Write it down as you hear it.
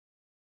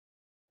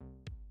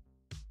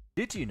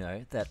Did you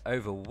know that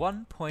over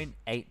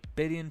 1.8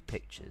 billion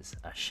pictures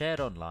are shared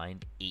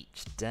online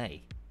each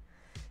day?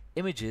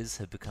 Images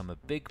have become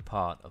a big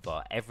part of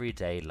our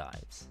everyday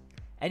lives.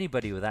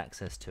 Anybody with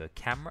access to a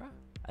camera,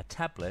 a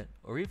tablet,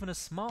 or even a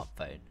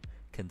smartphone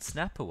can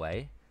snap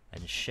away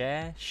and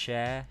share.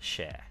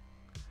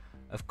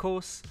 Of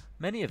course,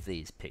 many of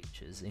these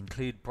pictures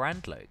include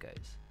brand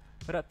logos,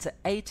 but up to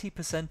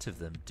 80% of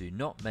them do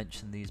not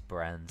mention these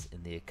brands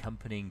in the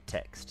accompanying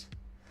text.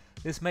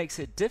 This makes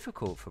it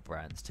difficult for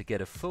brands to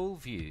get a full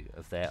view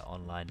of their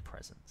online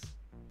presence.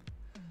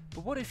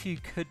 But what if you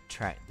could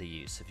track the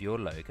use of your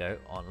logo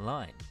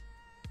online?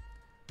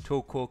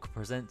 Talkwalker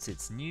presents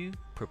its new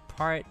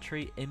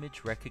proprietary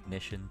image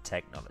recognition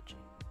technology.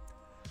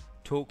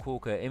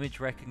 Talkwalker image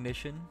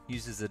recognition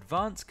uses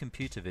advanced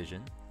computer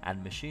vision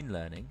and machine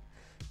learning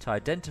to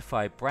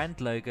identify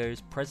brand logos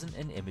present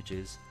in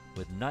images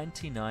with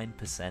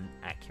 99%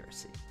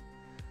 accuracy.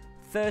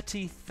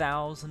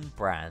 30,000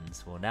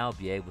 brands will now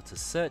be able to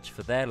search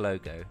for their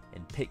logo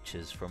in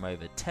pictures from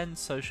over 10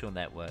 social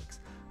networks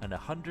and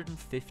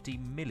 150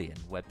 million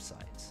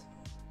websites.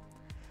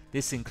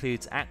 This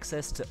includes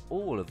access to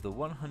all of the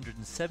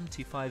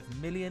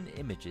 175 million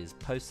images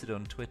posted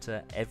on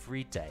Twitter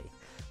every day,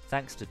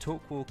 thanks to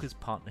Talkwalker's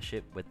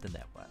partnership with the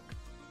network.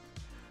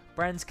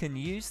 Brands can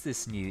use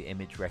this new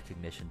image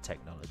recognition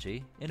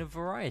technology in a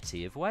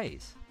variety of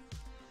ways.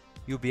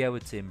 You'll be able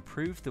to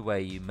improve the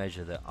way you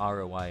measure the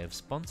ROI of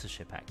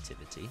sponsorship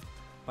activity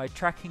by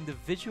tracking the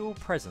visual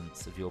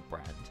presence of your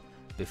brand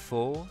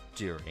before,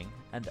 during,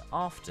 and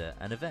after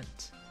an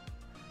event.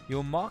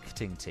 Your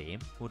marketing team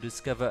will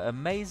discover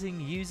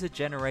amazing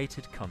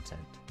user-generated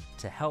content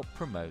to help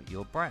promote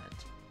your brand.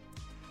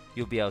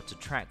 You'll be able to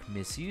track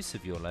misuse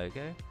of your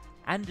logo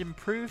and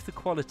improve the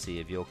quality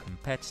of your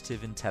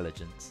competitive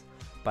intelligence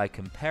by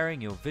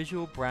comparing your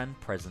visual brand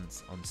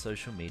presence on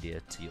social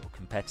media to your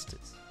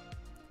competitors.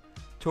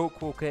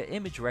 Talkwalker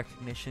image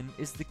recognition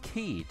is the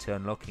key to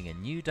unlocking a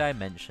new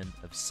dimension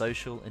of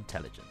social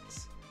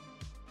intelligence.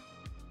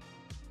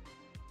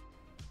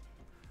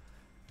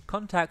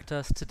 Contact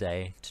us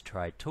today to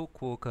try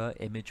Talkwalker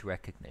image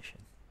recognition.